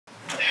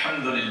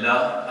الحمد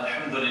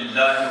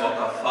لله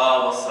وكفى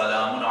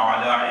وسلام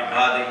على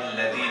عباده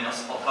الذين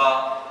اصطفى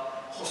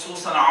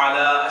خصوصا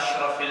على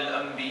أشرف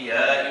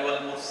الأنبياء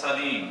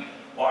والمرسلين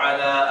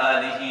وعلى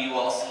آله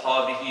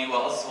وأصحابه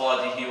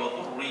وأزواجه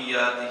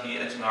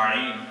وذرياته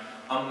أجمعين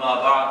أما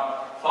بعد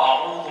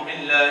فأعوذ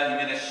بالله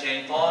من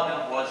الشيطان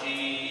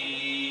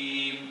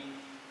الرجيم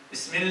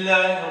بسم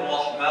الله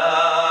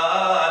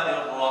الرحمن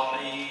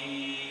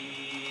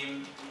الرحيم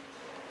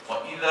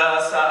وإذا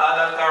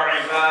سألك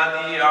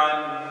عبادي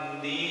عني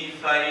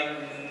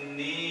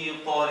فإني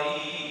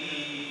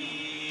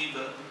قريب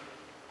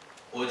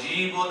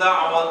أجيب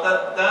دعوة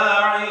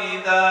الداعي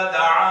إذا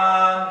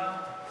دعان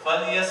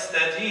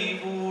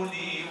فليستجيبوا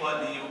لي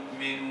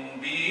وليؤمنوا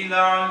بي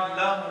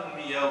لعلهم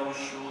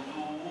يرشدون.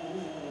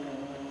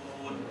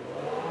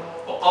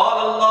 وقال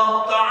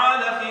الله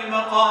تعالى في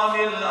مقام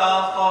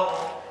الآخر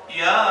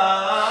يا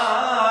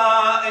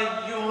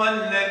أيها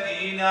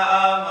الذين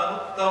آمنوا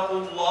اتقوا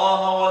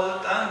الله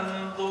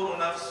ولتنظر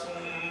نفس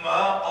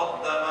ما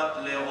قدمت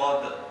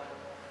لغد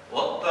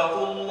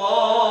واتقوا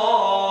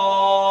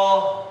الله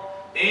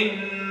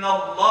إن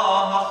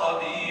الله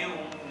خبير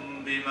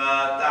بما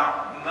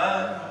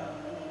تعملون.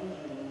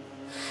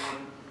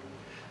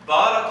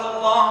 بارك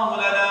الله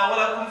لنا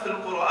ولكم في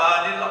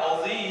القرآن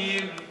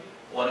العظيم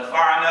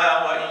ونفعنا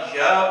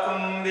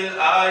وإياكم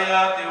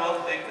بالآيات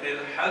والذكر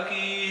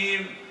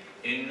الحكيم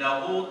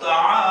إنه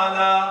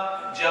تعالى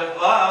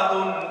جواد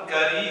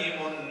كريم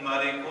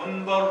ملك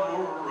بر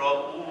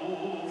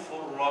رؤوف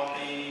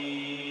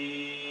رحيم.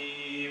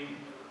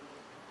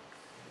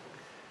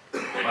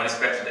 My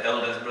respected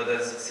elders,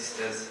 brothers,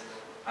 sisters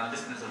and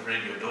listeners of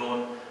Radio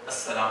Dawn,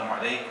 Assalamu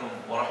alaikum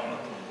wa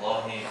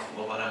rahmatullahi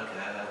wa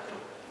barakatuh.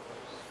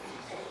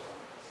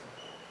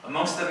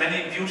 Amongst the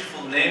many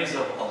beautiful names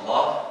of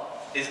Allah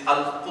is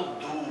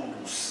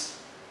Al-Quddus.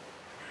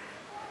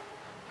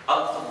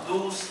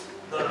 Al-Quddus,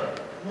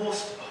 the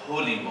most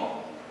holy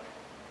one.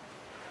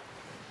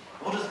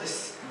 What does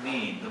this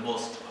mean, the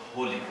most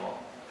holy one?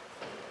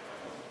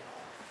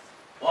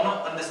 One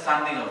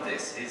understanding of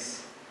this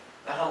is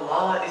that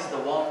Allah is the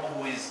one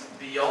who is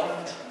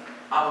beyond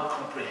our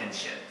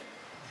comprehension,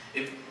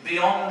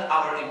 beyond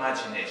our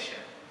imagination.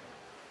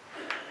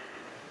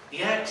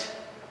 Yet,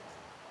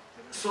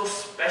 so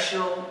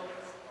special,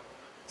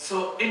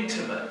 so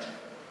intimate,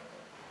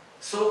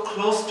 so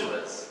close to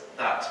us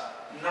that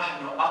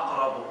نَحْنُ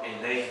أَقْرَبُ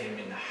إِلَيْهِ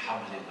مِنْ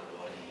حَبْلِ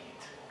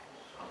الْوَرِيدِ.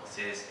 Allah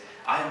says,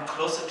 I am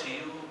closer to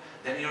you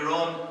than your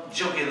own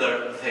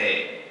jugular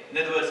vein. In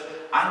other words,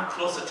 I am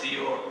closer to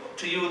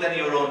you than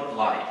your own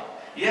life.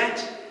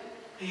 Yet,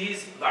 He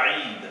is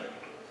ba'id.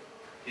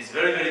 He is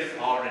very, very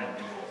far and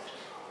removed.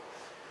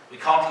 We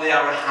can't lay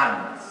our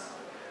hands.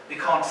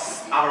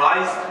 Our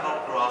eyes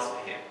cannot grasp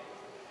Him.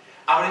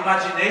 Our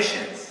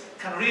imaginations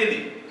can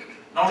really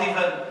not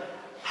even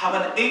have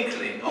an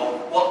inkling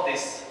of what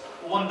this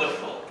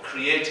wonderful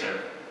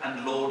Creator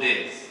and Lord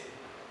is.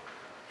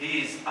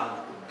 He is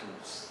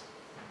Al-Quddus.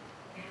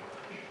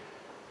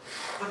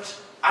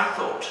 But I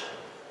thought,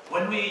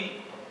 when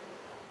we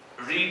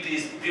read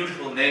these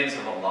beautiful names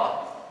of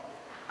Allah,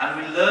 and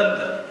we learn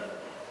them,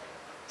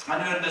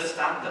 and we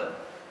understand them,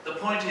 the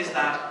point is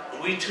that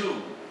we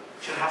too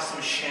should have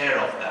some share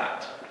of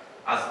that.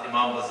 As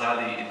Imam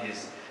Ghazali in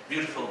his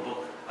beautiful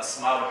book,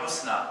 Asma'ul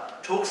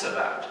Husna, talks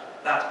about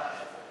that.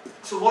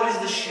 So what is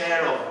the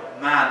share of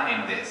man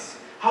in this?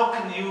 How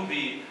can you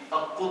be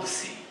a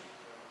Qudsi?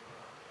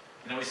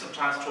 You know, we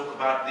sometimes talk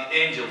about the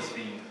angels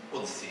being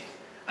Qudsi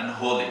and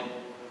holy.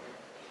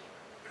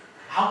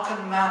 How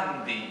can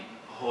man be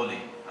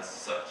holy as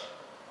such?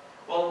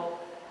 Well,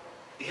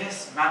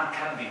 yes, man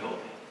can be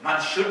holy. Man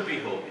should be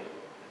holy.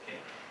 Okay?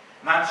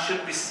 Man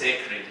should be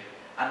sacred,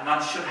 and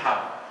man should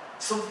have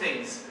some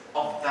things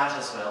of that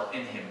as well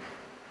in him.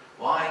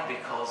 Why?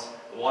 Because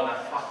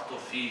وَنَفَخْتُ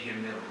فِيهِ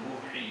مِنْ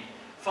رُوحِي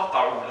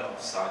فَقَعُوا لَهُ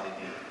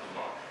سَاجِدِينَ.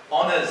 Allah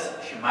honors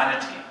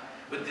humanity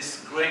with this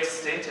great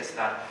status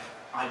that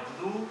I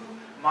blew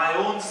my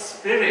own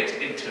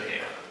spirit into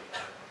him.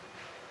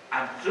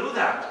 And through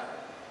that,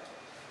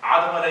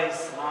 Adam alayhi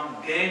salam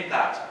gained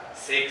that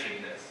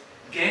sacredness,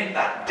 gained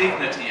that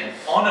dignity and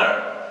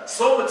honor,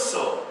 so much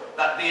so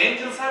that the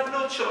angels had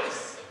no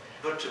choice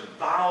but to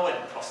bow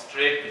and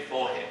prostrate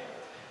before him,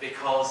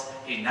 because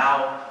he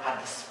now had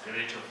the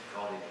Spirit of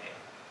God in him.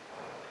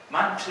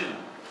 Man too,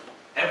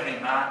 every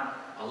man,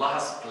 Allah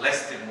has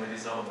blessed him with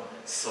his own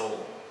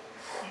soul.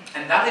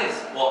 And that is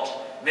what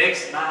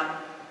makes man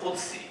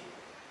Qudsi.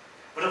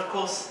 But of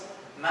course,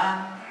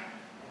 man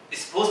is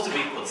supposed to be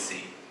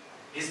Qudsi.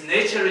 His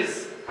nature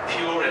is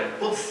pure and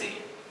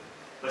Qudsi.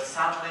 But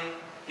sadly,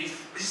 he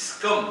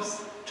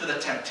succumbs to the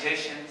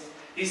temptations.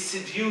 He's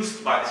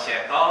seduced by the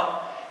shaitan.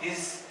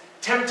 He's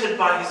tempted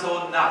by his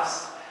own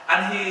nafs.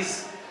 And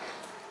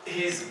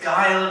he's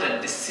guiled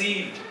and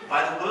deceived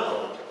by the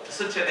world to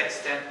such an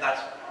extent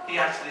that he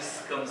actually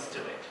succumbs to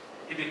it.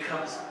 He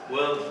becomes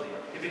worldly.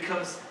 He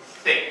becomes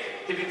thick.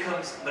 He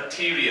becomes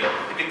material.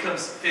 He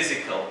becomes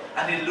physical.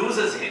 And he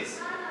loses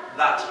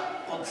that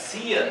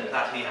Qudsiyya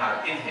that he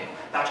had in him,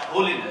 that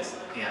holiness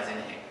he has in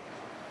him.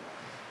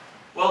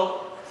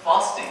 Well,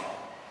 fasting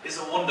is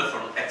a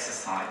wonderful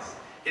exercise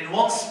in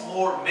once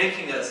more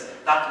making us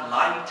that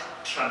light,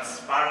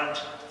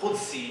 transparent,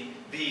 Qudsi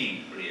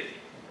being, really.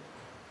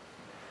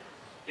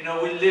 You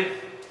know, we live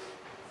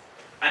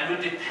and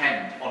we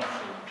depend on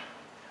food.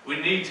 We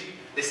need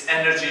this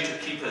energy to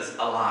keep us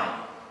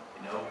alive.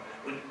 You know,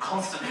 we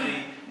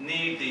constantly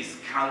need these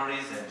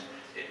calories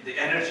and the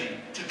energy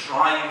to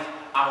drive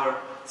our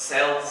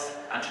cells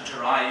and to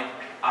drive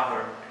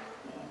our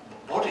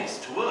bodies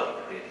to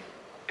work, really.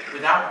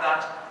 Without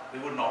that, we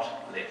would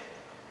not live.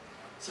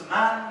 So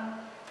man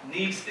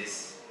needs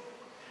this.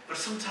 But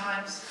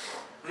sometimes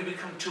we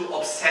become too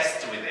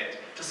obsessed with it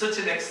to such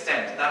an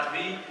extent that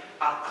we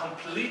are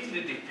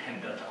completely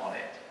dependent on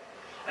it.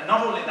 And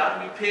not only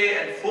that, we pay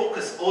and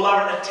focus all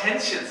our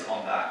attentions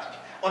on that,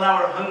 on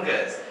our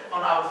hungers,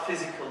 on our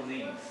physical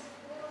needs.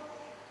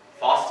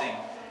 Fasting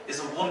is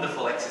a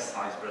wonderful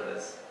exercise,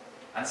 brothers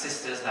and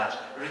sisters, that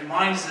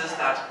reminds us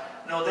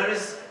that, no, there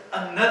is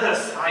another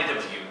side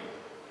of you,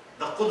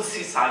 the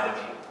Qudsi side of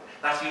you,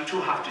 that you too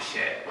have to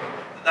share,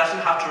 that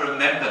you have to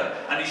remember,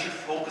 and you should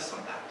focus on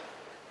that.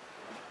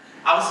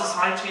 Our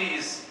society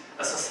is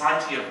a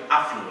society of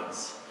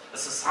affluence, a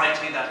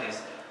society that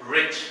is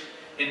rich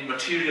in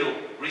material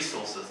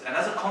resources, and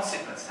as a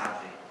consequence,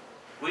 sadly,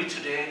 we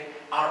today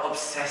are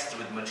obsessed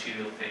with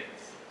material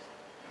things.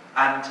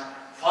 And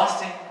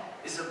fasting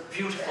is a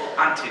beautiful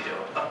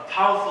antidote, a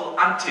powerful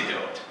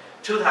antidote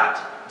to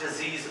that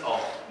disease of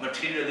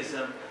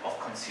materialism, of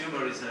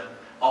consumerism,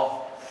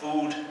 of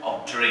food,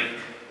 of drink.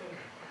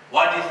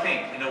 Why do you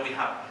think, you know, we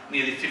have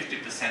nearly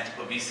 50%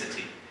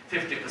 obesity,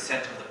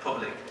 50% of the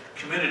public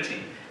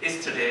community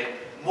is today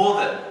more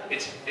than,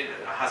 it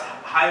has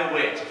higher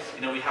weight.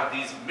 You know, we have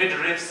these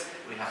midriffs,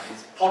 we have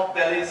these pot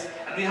bellies,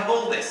 and we have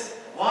all this.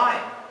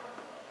 Why?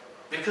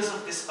 Because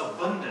of this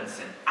abundance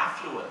and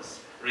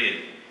affluence,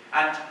 really.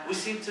 And we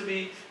seem to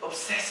be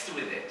obsessed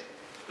with it.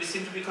 We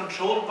seem to be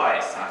controlled by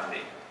it, sadly.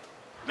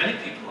 Many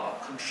people are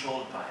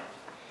controlled by it.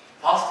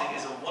 Fasting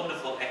is a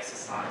wonderful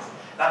exercise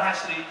that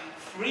actually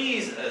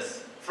frees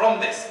us from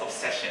this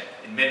obsession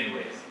in many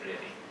ways, really,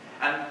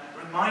 and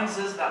reminds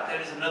us that there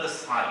is another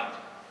side.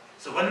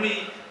 So when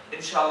we,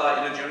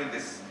 inshallah, you know, during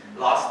this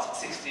last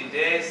 16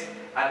 days,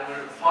 and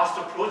we're fast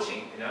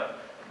approaching, you know,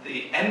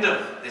 the end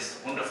of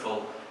this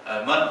wonderful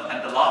month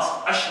and the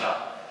last Ashra,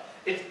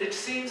 it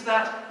seems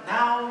that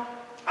now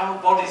our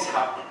bodies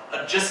have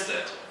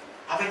adjusted,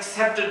 have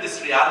accepted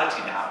this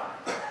reality now,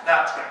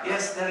 that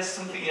yes, there is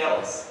something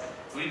else.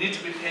 We need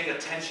to be paying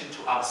attention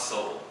to our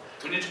soul.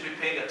 We need to be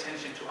paying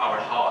attention to our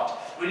heart.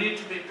 We need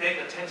to be paying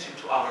attention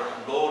to our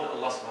Lord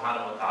Allah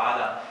subhanahu wa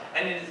ta'ala.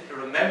 And in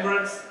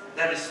remembrance,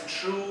 there is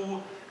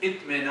true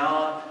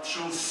itminan,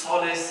 true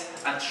solace,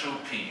 and true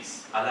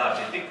peace. Allah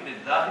bi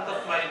dhikrillahi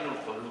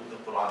tatma'innul qulub. The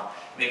Quran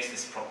makes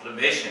this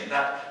proclamation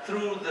that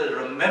through the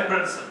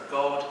remembrance of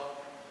God,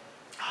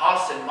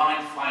 hearts and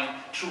mind find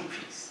true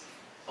peace.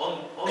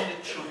 Only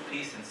true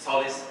peace and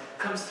solace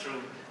comes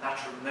through that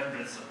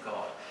remembrance of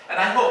God. And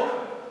I hope,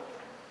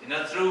 you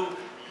know, through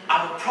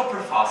our proper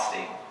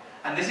fasting,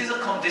 and this is a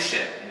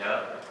condition, you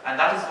know, and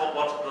that is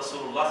what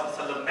Rasulullah sallallahu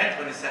alaihi wasallam meant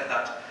when he said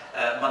that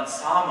man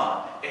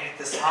sama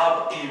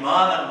ihtisab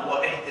imanan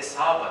wa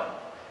ihtisaban,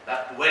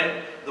 that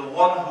when the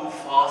one who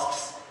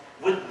fasts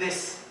with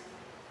this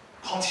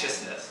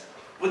consciousness,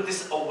 with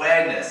this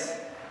awareness,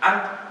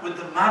 and with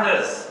the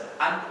manners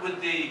and with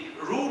the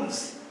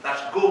rules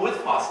that go with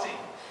fasting,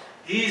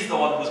 he is the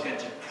one who's going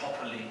to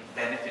properly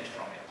benefit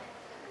from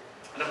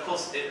it. And of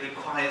course, it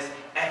requires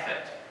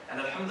effort. And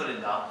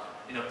alhamdulillah,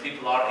 you know,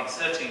 people are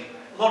exerting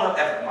a lot of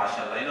effort,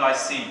 mashallah. You know, I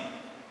see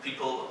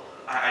people,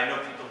 I know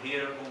people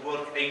here who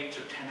work 8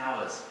 to 10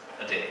 hours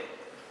a day.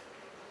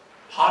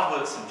 Hard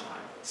work sometimes.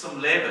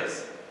 Some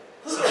labours,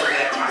 some in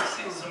their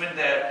taxis, some in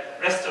their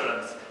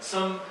restaurants,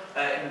 some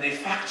in the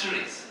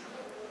factories,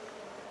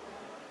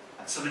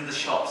 and some in the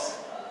shops.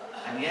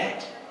 And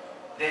yet,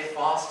 they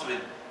fast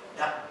with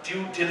that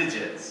due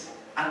diligence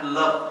and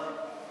love.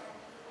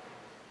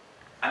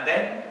 And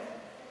then,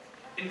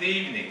 in the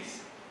evenings,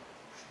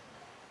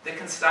 they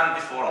can stand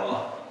before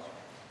Allah,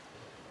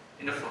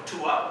 you know, for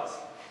 2 hours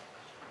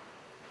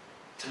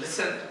to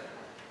listen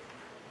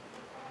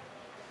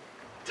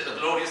to the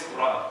glorious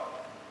Quran.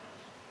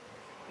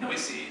 You know, we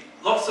see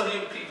lots of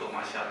young people,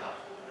 mashallah,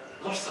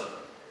 lots of them,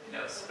 you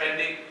know,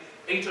 spending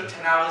 8 or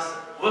 10 hours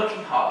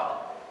working hard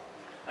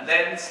and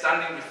then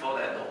standing before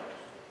their Lord.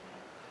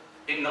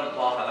 Inna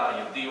Allah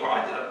la yudhi'u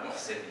ajra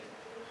al-muhsinin.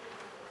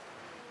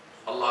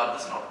 Allah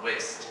does not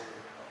waste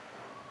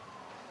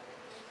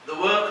the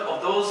work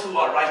of those who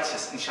are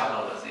righteous,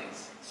 inshallah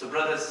aziz. So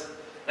brothers,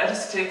 let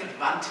us take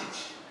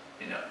advantage,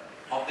 you know,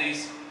 of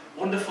these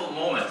wonderful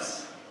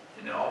moments,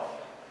 you know,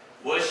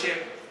 of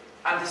worship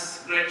and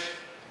this great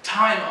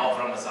time of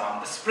Ramadan,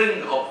 the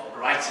spring of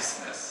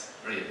righteousness,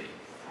 really.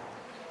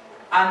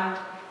 And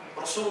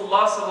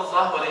Rasulullah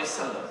sallallahu alayhi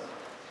wasallam,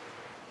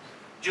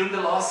 during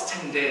the last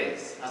 10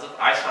 days, Hazrat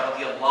Aisha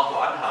radiallahu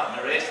anha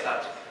narrates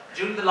that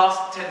during the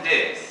last 10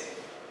 days,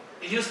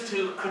 he used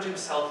to cut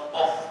himself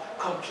off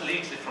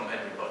completely from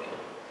everybody.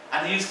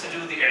 And he used to do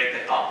the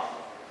i'tiqaf.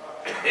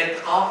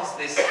 I'tiqaf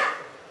is this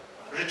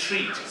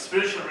retreat,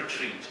 spiritual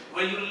retreat,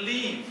 where you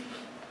leave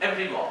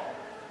everyone,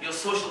 your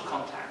social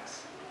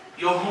contacts,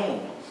 your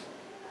home,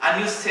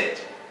 and you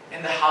sit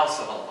in the house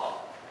of Allah,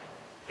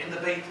 in the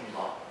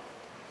Baytullah,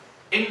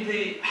 in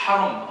the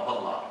Haram of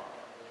Allah,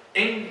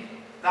 in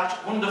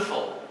that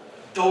wonderful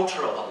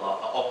daughter of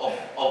Allah,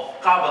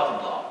 of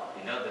Ka'batullah.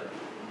 You know, the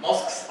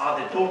mosques are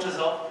the daughters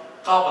of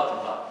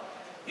Ka'batullah.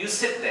 You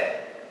sit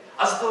there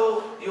as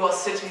though you are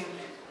sitting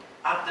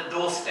at the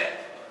doorstep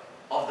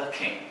of the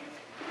King,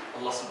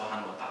 Allah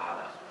subhanahu wa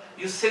ta'ala.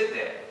 You sit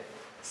there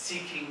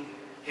seeking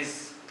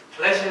His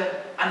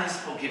pleasure and His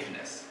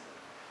forgiveness.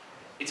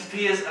 It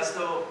appears as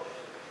though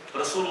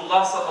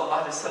Rasulullah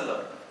sallallahu alaihi wasallam,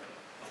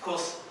 of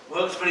course,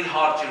 worked very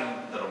hard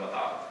during the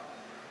Ramadan.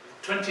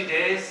 20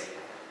 days,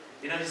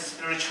 you know, his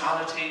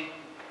spirituality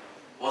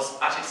was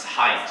at its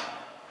height.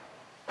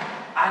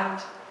 And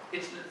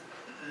it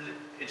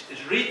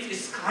reached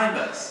its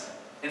climax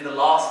in the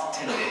last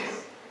 10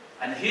 days.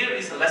 And here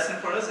is a lesson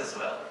for us as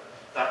well,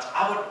 that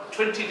our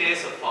 20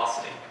 days of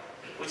fasting,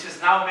 which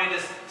has now made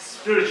us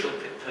spiritual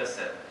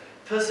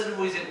person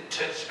who is in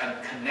touch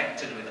and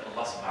connected with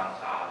Allah subhanahu wa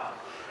ta'ala.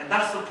 And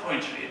that's the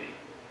point really,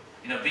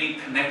 you know, being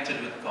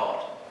connected with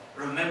God,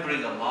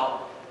 remembering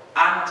Allah,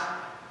 and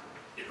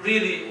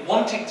really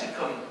wanting to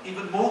come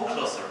even more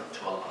closer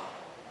to Allah.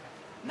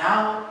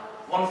 Now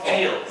one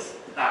feels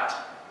that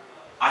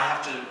I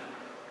have to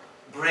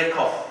break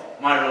off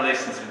my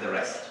relations with the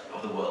rest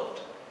of the world,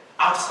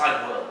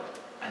 outside world,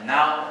 and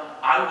now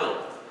I will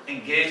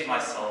engage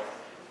myself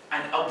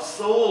and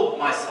absorb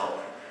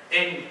myself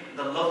in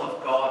the love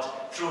of God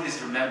through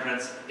His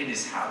remembrance in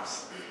His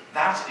house.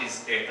 That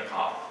is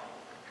i'tiqaf.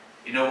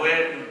 You know,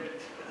 where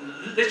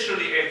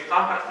literally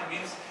i'tiqaf actually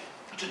means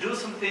to do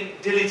something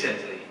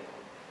diligently.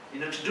 You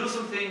know, to do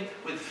something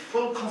with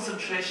full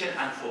concentration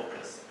and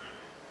focus.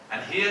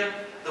 And here,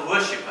 the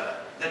worshipper,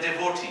 the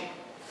devotee,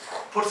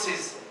 puts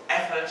his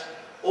effort,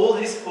 all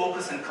his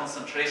focus and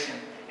concentration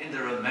in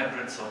the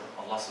remembrance of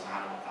Allah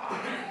subhanahu wa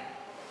ta'ala.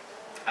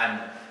 And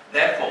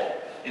therefore,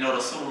 you know,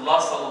 Rasulullah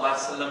sallallahu alaihi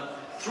wasallam,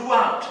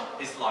 throughout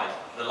his life,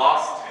 the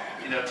last,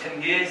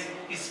 10 years,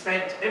 he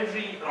spent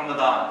every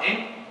Ramadan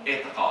in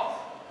i'tiqaf.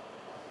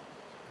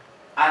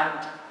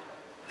 And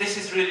this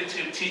is really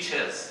to teach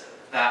us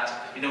that,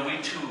 we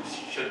too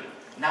should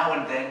now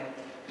and then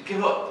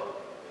give up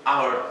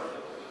our,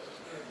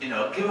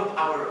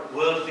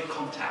 worldly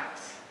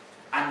contacts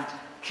and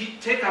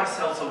take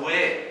ourselves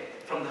away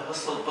from the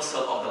hustle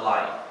bustle of the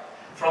life,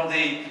 from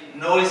the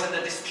noise and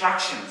the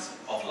distractions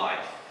of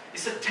life.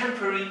 It's a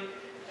temporary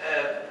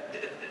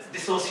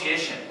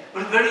dissociation,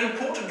 but a very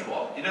important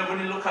one. When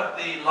you look at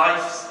the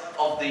lives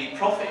of the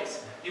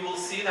prophets, you will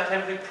see that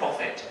every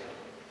prophet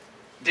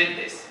did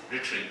this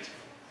retreat.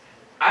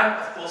 And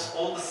of course,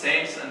 all the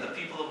saints and the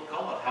people of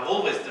God have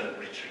always done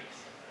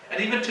retreats.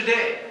 And even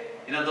today,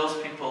 those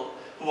people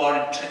who are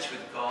in touch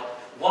with God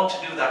want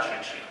to do that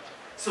retreat.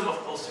 Some, of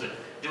course, would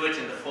do it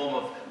in the form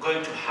of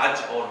going to Hajj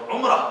or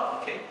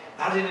Umrah. Okay,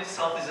 that in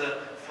itself is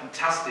a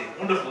fantastic,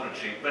 wonderful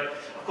retreat, but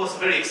of course a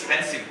very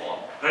expensive one,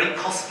 very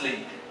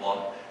costly one.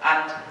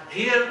 And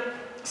here,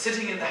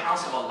 sitting in the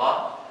house of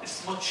Allah,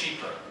 it's much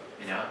cheaper,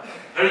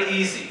 very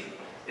easy.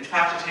 In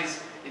fact, it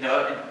is,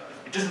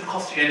 it doesn't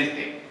cost you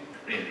anything,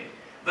 really.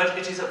 But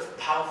it is a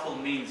powerful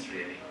means,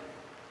 really.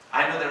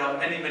 I know there are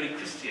many, many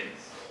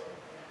Christians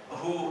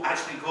who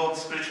actually go on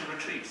spiritual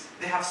retreats.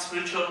 They have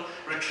spiritual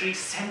retreat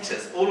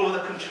centers all over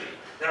the country.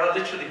 There are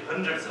literally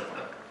hundreds of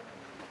them.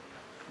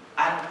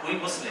 And we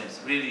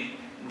Muslims really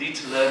need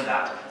to learn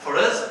that. For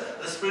us,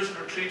 the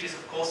spiritual retreat is,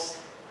 of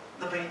course,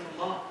 the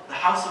Baytullah, the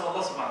house of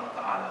Allah subhanahu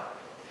wa ta'ala.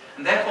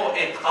 And therefore,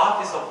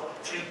 i'tiqaf is of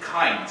three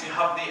kinds. You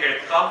have the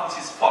i'tiqaf, which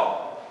is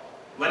fard.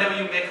 Whenever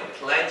you make a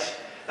pledge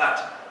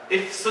that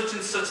if such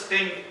and such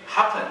thing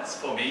happens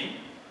for me,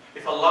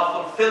 if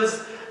Allah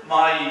fulfills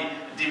my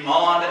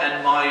demand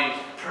and my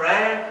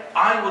prayer,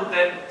 I will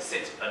then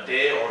sit a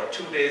day or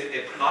 2 days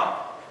i'tiqaf.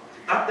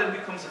 That then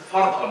becomes a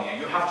fard on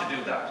you. You have to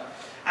do that.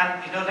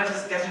 And let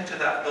us get into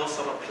those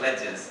sort of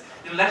pledges.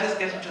 Let us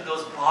get into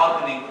those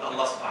bargaining with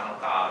Allah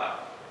subhanahu wa ta'ala.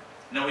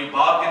 We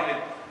bargain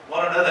with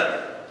one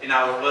another in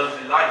our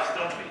worldly lives,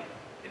 don't we?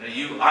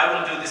 I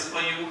will do this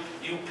for you,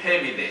 you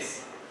pay me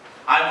this.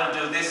 I will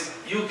do this,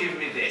 you give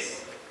me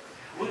this.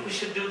 We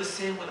should do the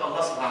same with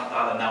Allah subhanahu wa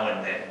ta'ala now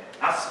and then.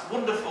 That's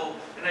wonderful.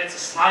 It's a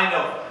sign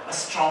of a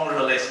strong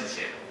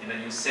relationship.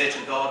 You say to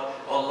God,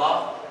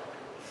 Allah,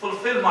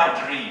 fulfill my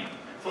dream,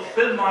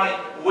 fulfill my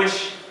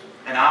wish,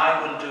 and I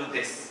will do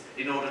this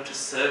in order to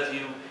serve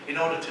you, in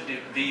order to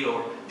be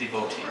your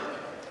devotee.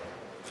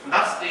 And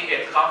that's the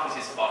i'tiqaf which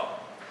is fard.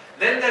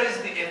 Then there is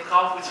the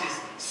i'tiqaf which is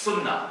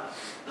sunnah,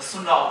 the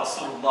sunnah of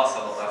Rasulullah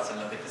sallallahu alaihi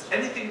wasallam, because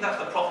anything that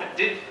the Prophet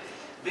did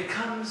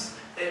becomes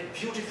a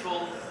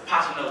beautiful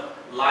pattern of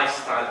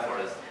lifestyle for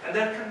us. And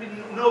there can be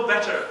no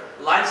better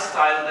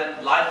lifestyle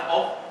than life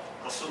of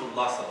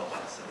Rasulullah sallallahu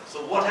alaihi wasallam.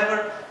 So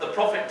whatever the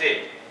Prophet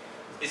did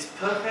is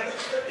perfect,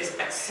 is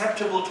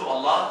acceptable to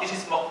Allah, it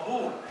is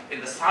maqbool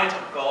in the sight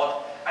of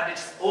God, and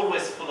it's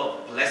always full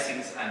of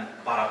blessings and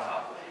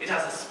barakah. it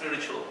has a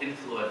spiritual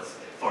influence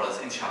for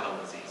us, inshallah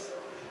aziz.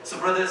 So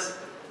brothers,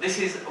 this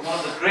is one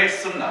of the great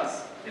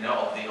sunnahs,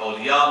 of the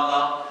awliya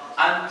Allah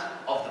and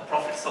of the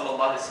Prophet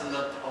sallallahu alaihi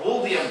wasallam, of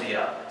all the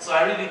Anbiya. So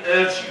I really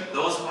urge you,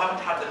 those who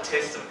haven't had the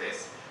taste of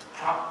this,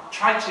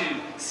 try to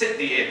sit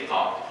the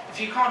i'tikaf.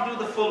 If you can't do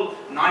the full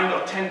 9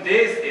 or 10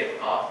 days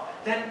i'tikaf,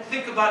 then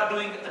think about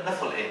doing a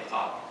nafil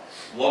i'tikaf.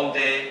 1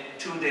 day,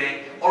 2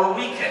 day, or a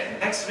weekend.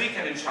 Next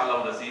weekend,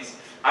 inshallah aziz,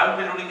 I will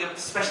be running a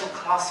special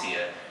class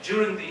here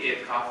during the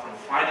i'tikaf from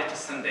Friday to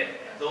Sunday.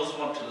 Those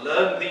who want to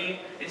learn Deen,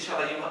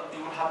 inshallah,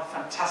 you will have a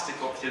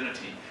fantastic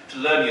opportunity to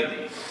learn your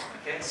Deen.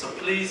 Okay, so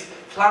please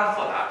plan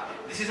for that.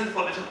 This isn't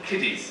for little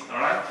kiddies, all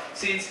right?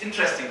 See, it's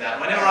interesting that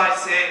whenever I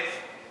say,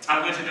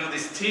 I'm going to do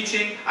this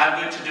teaching,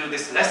 I'm going to do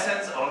this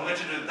lessons, or I'm going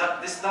to do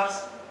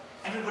that,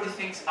 everybody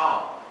thinks,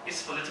 oh,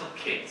 it's for little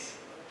kids.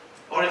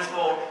 Or it's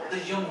for the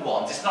young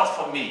ones, it's not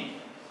for me.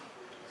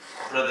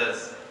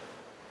 Brothers,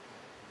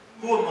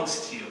 who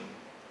amongst you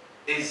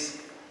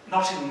is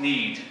not in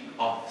need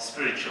of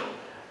spiritual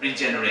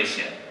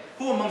regeneration?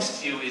 Who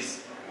amongst you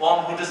is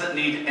one who doesn't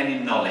need any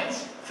knowledge,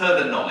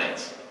 further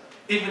knowledge?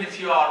 Even if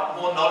you are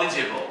more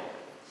knowledgeable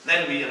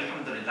than me,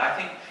 alhamdulillah, I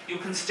think you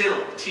can still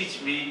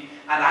teach me,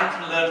 and I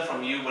can learn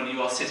from you when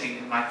you are sitting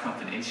in my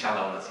company,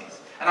 inshallah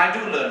aziz. And I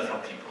do learn from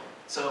people.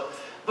 So,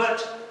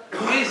 but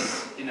who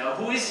is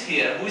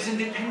here, who is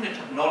independent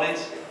of knowledge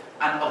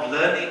and of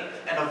learning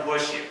and of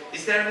worship?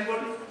 Is there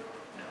anybody? No.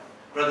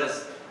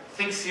 Brothers,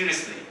 think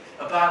seriously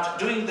about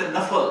doing the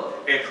nafil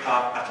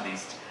i'tikaf at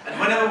least. And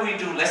whenever we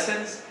do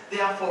lessons, they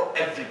are for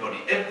everybody,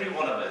 every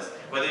one of us.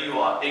 Whether you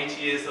are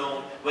 80 years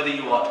old, whether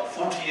you are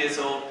 40 years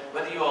old,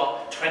 whether you are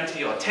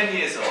 20 or 10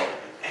 years old,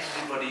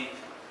 everybody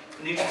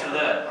needs to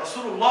learn.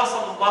 Rasulullah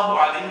sallallahu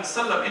alaihi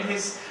wasallam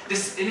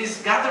in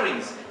his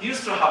gatherings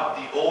used to have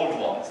the old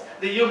ones,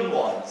 the young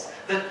ones,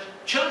 the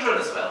children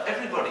as well,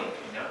 everybody,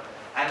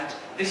 And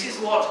this is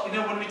what,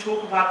 when we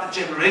talk about the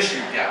generation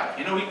gap,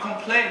 we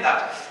complain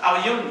that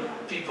our young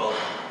people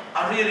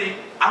are really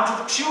out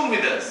of tune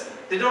with us.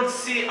 They don't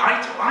see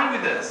eye to eye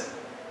with us.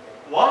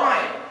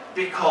 Why?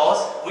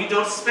 Because we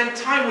don't spend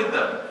time with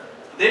them.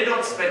 They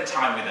don't spend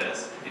time with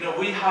us.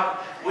 We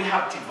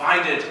have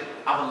divided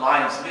our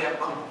lives. We have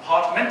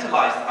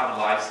compartmentalized our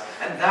lives,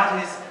 and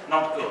that is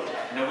not good.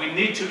 We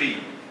need to be,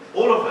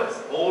 all of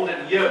us, old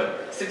and young,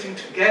 sitting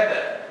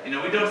together. We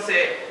don't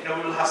say, we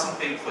will have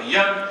something for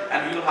young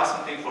and we will have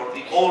something for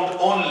the old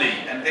only,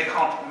 and they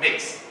can't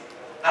mix.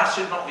 That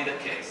should not be the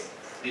case.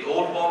 The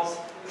old ones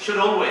should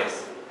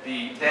always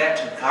be there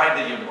to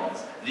guide the young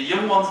ones. The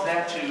young ones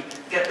there to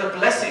get the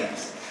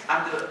blessings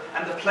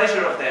and the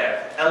pleasure of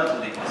their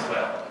elderly as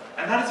well.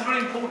 And that is very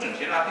important.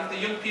 I think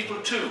the young people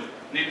too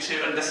need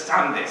to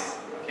understand this.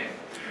 Okay?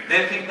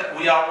 They think that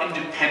we are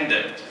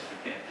independent.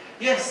 Okay?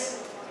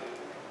 Yes,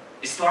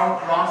 Islam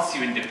grants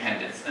you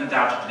independence,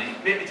 undoubtedly.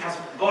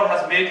 God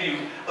has made you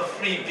a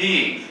free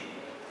being,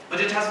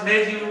 but it has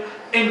made you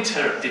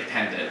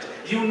interdependent.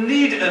 You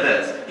need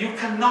others. You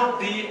cannot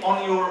be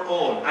on your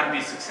own and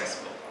be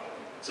successful.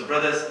 So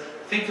brothers,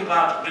 think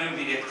about doing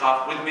the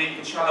i'tikaf with me,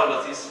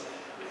 inshallah.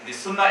 The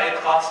sunnah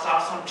i'tikaf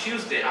starts on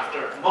Tuesday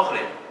after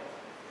Maghrib,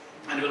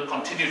 and will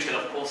continue till,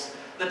 of course,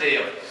 the day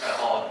of,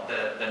 or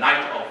the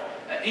night of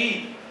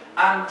Eid.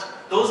 And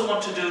those who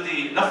want to do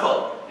the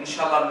nafil,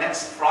 inshallah,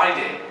 next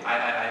Friday,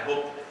 I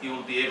hope you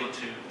will be able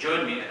to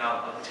join me, and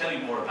I'll tell you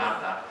more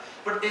about that.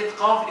 But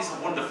i'tikaf is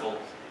a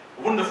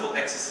wonderful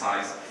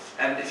exercise,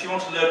 and if you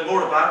want to learn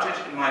more about it,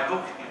 in my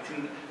book, you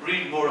can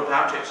read more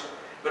about it.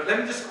 But let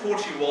me just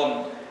quote you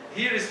one.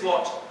 Here is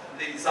what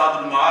the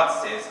Zad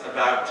al-Ma'ad says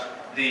about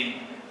the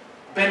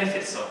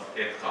benefits of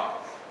i'tikaf.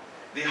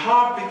 The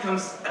heart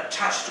becomes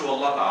attached to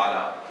Allah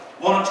Ta'ala.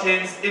 One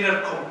attains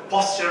inner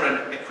composture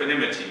and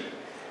equanimity.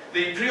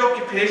 The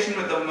preoccupation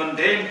with the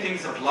mundane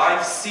things of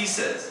life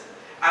ceases,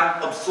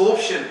 and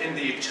absorption in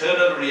the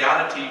eternal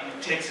reality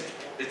takes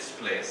its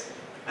place.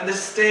 And the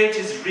state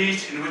is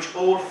reached in which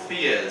all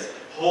fears,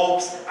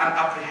 hopes and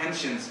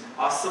apprehensions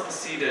are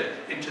superseded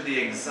into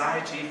the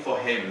anxiety for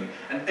Him,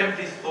 and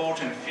every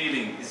thought and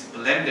feeling is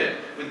blended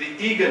with the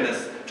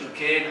eagerness to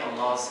gain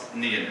Allah's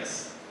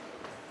nearness.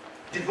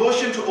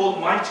 Devotion to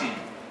Almighty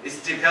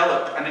is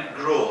developed and it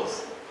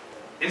grows,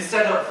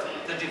 instead of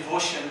the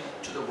devotion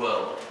to the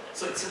world.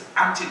 So it's an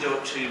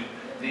antidote to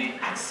the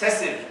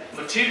excessive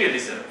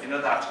materialism,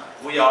 that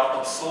we are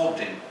absorbed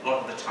in a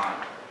lot of the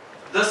time.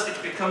 Thus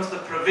it becomes the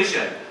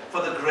provision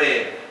for the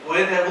grave,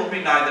 where there will be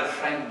neither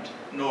friend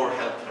nor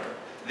helper.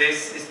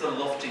 This is the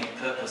lofty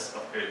purpose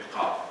of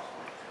i'tikaf.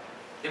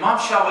 Imam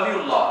Shah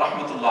Waliullah,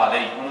 rahmatullah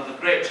alayhi, one of the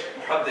great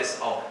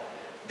muhaddis of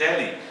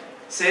Delhi,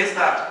 says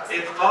that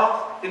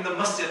i'tikaf in the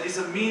masjid is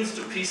a means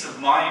to peace of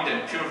mind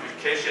and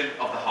purification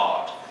of the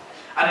heart.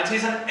 And it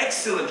is an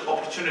excellent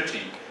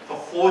opportunity for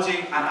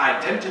forging an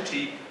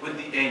identity with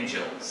the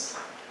angels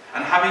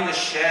and having a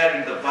share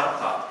in the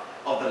barakah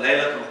of the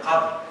Laylatul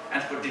Qadr,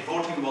 and for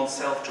devoting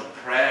oneself to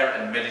prayer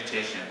and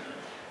meditation.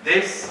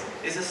 This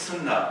is a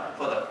sunnah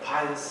for the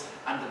pious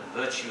and the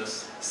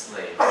virtuous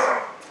slaves.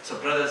 So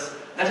brothers,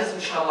 let us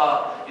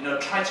inshallah,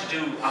 try to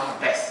do our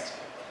best.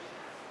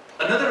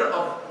 Another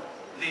of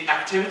the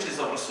activities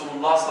of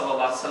Rasulullah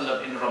sallallahu alaihi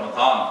wasallam in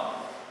Ramadan,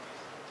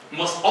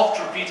 most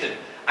oft repeated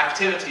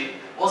activity,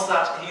 was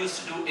that he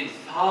used to do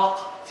infaq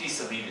fi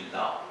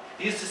sabilillah.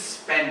 He used to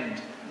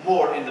spend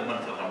more in the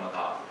month of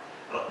Ramadan.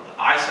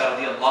 Aisha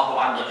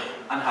radiallahu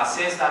anha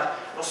says that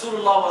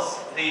Rasulullah was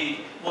the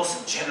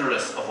most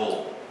generous of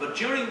all. But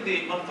during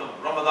the month of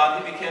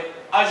Ramadan, he became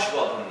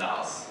ajwadun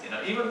nas,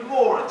 even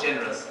more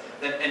generous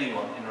than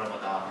anyone in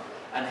Ramadan.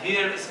 And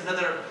here is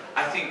another,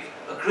 I think,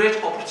 a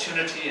great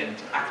opportunity and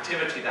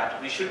activity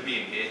that we should be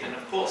engaged in. And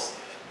of course,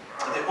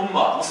 the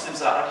Ummah,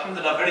 Muslims are,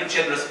 alhamdulillah, very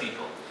generous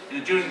people.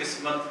 During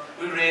this month,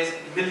 we raise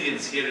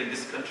millions here in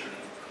this country.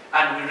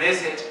 And we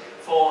raise it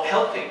for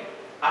helping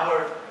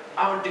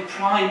our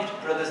deprived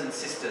brothers and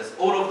sisters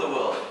all over the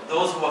world,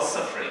 those who are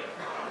suffering,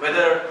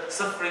 whether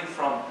suffering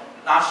from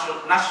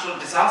natural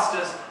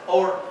disasters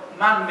or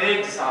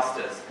man-made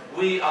disasters.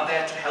 We are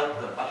there to help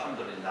them,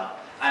 alhamdulillah.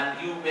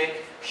 And you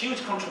make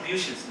huge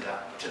contributions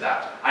to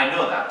that. I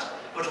know that.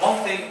 But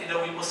one thing,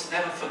 we must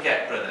never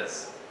forget,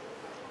 brothers.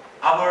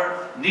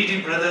 Our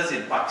needy brothers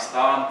in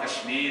Pakistan,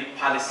 Kashmir,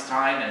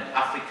 Palestine and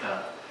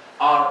Africa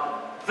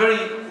are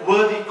very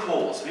worthy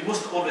cause. We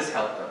must always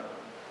help them.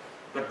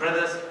 But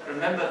brothers,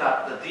 remember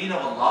that the deen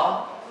of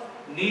Allah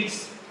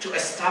needs to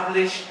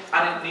establish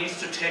and it needs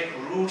to take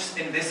roots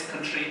in this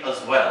country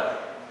as well.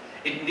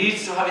 It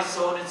needs to have its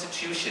own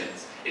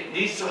institutions. It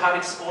needs to have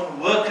its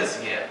own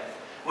workers here.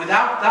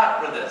 Without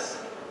that, brothers,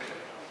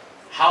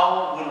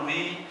 how will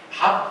we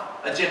have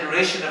a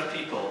generation of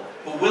people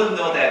who will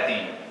know their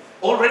deen?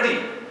 Already,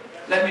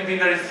 let me be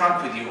very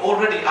frank with you,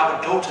 already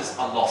our daughters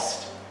are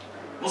lost.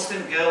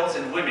 Muslim girls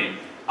and women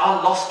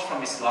are lost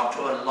from Islam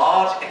to a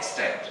large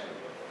extent.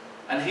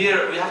 And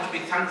here we have to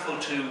be thankful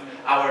to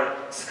our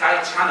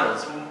Sky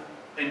channels, who,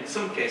 in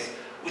some cases,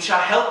 which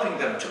are helping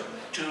them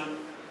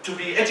to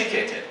be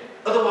educated.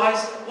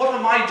 Otherwise, what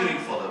am I doing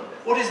for them?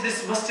 What is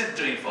this masjid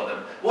doing for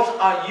them? What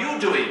are you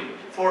doing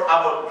for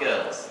our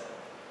girls?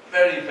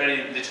 Very,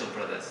 very little,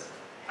 brothers.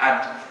 And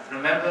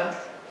remember,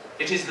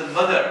 it is the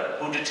mother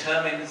who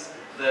determines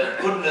the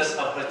goodness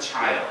of her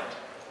child.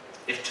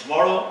 If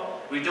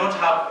tomorrow we don't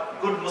have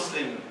good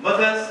Muslim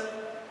mothers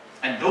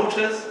and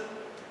daughters,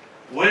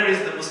 where is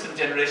the Muslim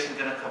generation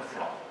going to come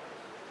from?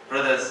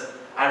 Brothers,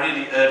 I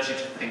really urge you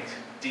to think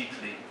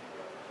deeply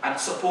and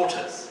support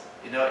us,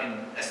 in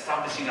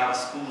establishing our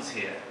schools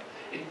here,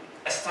 in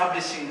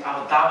establishing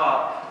our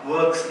dawah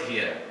works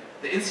here.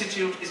 The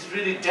Institute is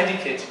really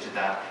dedicated to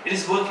that. It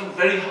is working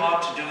very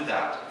hard to do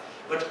that.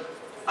 But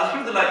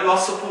alhamdulillah, you are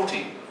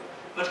supporting.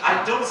 But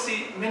I don't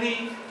see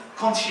many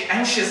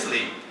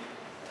conscientiously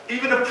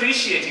even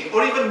appreciating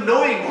or even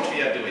knowing what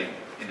we are doing.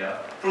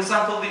 For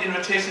example, the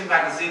Invitation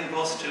magazine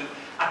goes to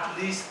at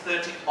least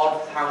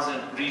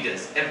 30,000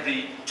 readers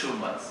every 2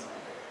 months.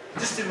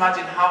 Just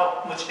imagine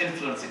how much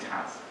influence it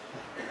has.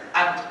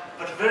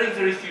 But very,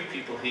 very few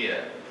people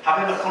here have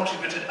ever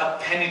contributed a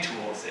penny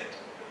towards it.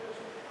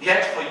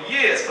 Yet for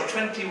years, for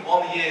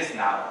 21 years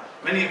now,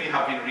 many of you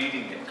have been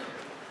reading it.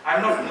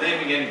 I'm not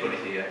blaming anybody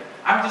here.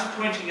 I'm just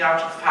pointing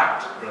out a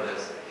fact,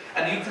 brothers.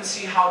 And you can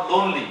see how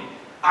lonely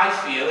I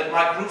feel and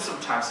my group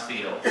sometimes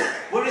feel.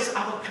 Where is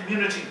our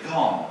community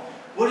gone?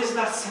 Where is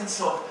that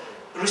sense of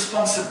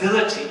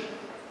responsibility?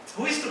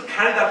 Who is to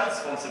carry that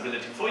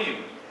responsibility for you?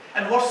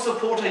 And what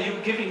support are you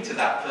giving to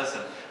that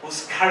person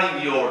who's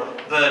carrying your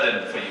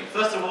burden for you?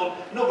 First of all,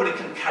 nobody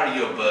can carry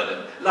your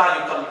burden.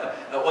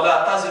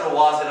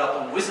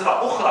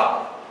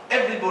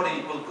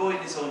 Everybody will go in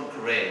his own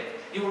grave.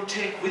 You will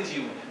take with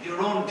you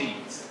your own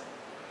deeds.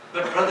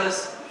 But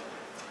brothers,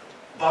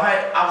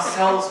 by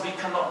ourselves we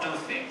cannot do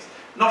things.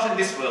 Not in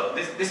this world,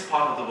 this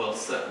part of the world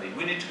certainly.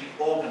 We need to be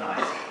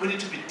organized. We need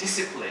to be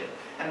disciplined.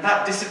 And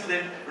that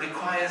discipline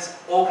requires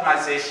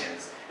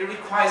organizations. It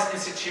requires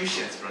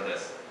institutions,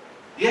 brothers.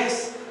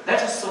 Yes,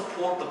 let us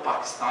support the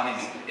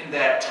Pakistanis in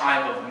their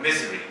time of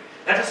misery.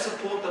 Let us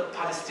support the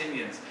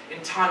Palestinians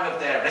in time of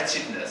their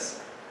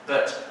wretchedness.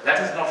 But let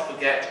us not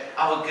forget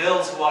our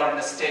girls who are in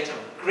a state of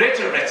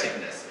greater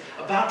wretchedness,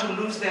 about to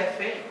lose their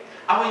faith.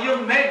 Our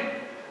young men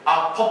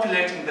are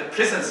populating the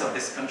prisons of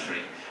this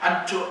country.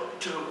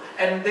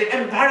 And they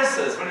embarrass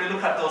us when we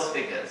look at those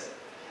figures.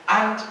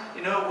 And,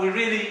 we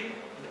really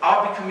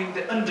are becoming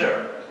the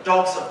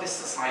underdogs of this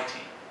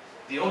society.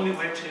 The only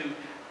way to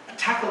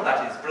tackle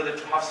that is, brother,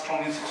 to have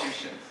strong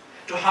institutions,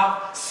 to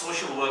have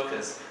social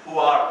workers who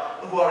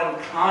are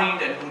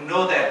inclined and who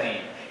know their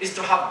deen, is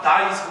to have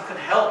dais who can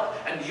help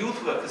and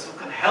youth workers who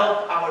can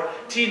help our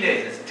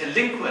teenagers,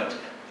 delinquent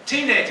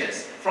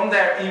teenagers from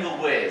their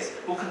evil ways,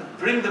 who can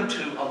bring them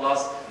to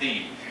Allah's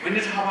deen. We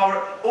need to have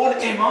our own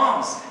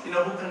imams,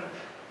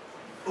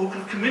 who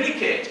can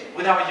communicate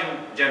with our young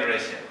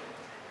generation.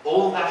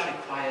 All that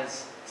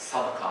requires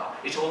sadaqah.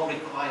 It all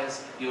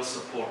requires your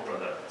support,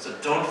 brother. So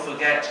don't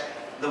forget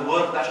the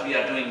work that we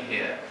are doing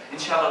here.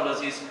 Inshallah,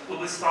 Aziz, we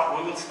will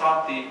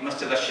start the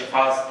Masjid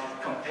al-Shifa's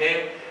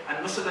campaign,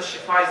 and Masjid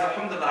al-Shifa is,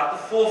 alhamdulillah, at the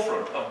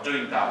forefront of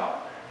doing dawah.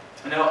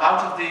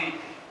 Out of the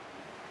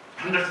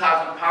 £100,000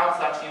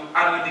 that you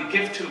annually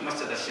give to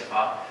Masjid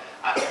al-Shifa,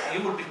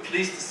 you will be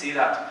pleased to see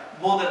that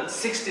more than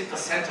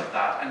 60% of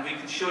that, and we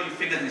can show you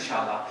figures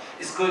inshallah,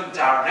 is going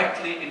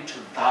directly into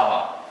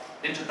dawah.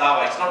 Into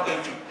dawah. It's not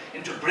going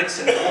into bricks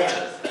and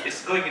mortars.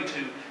 It's going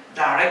into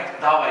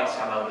direct dawah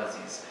inshallah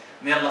Aziz.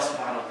 May Allah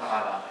subhanahu wa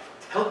ta'ala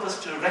help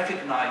us to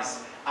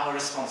recognize our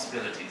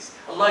responsibilities.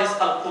 Allah is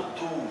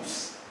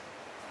Al-Quddus,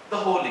 the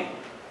holy,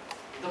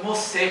 the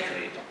most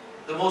sacred,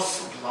 the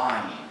most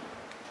sublime.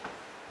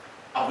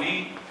 Are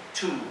we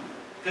too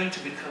going to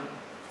become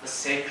the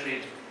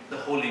sacred, the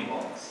holy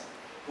ones,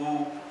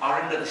 who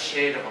are under the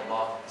shade of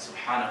Allah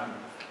subhanahu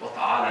wa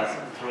ta'ala's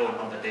throne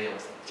on the day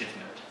of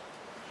judgment?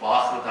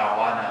 Wa akhiru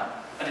da'wana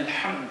and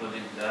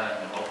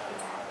alhamdulillahi rabbil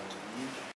alamin.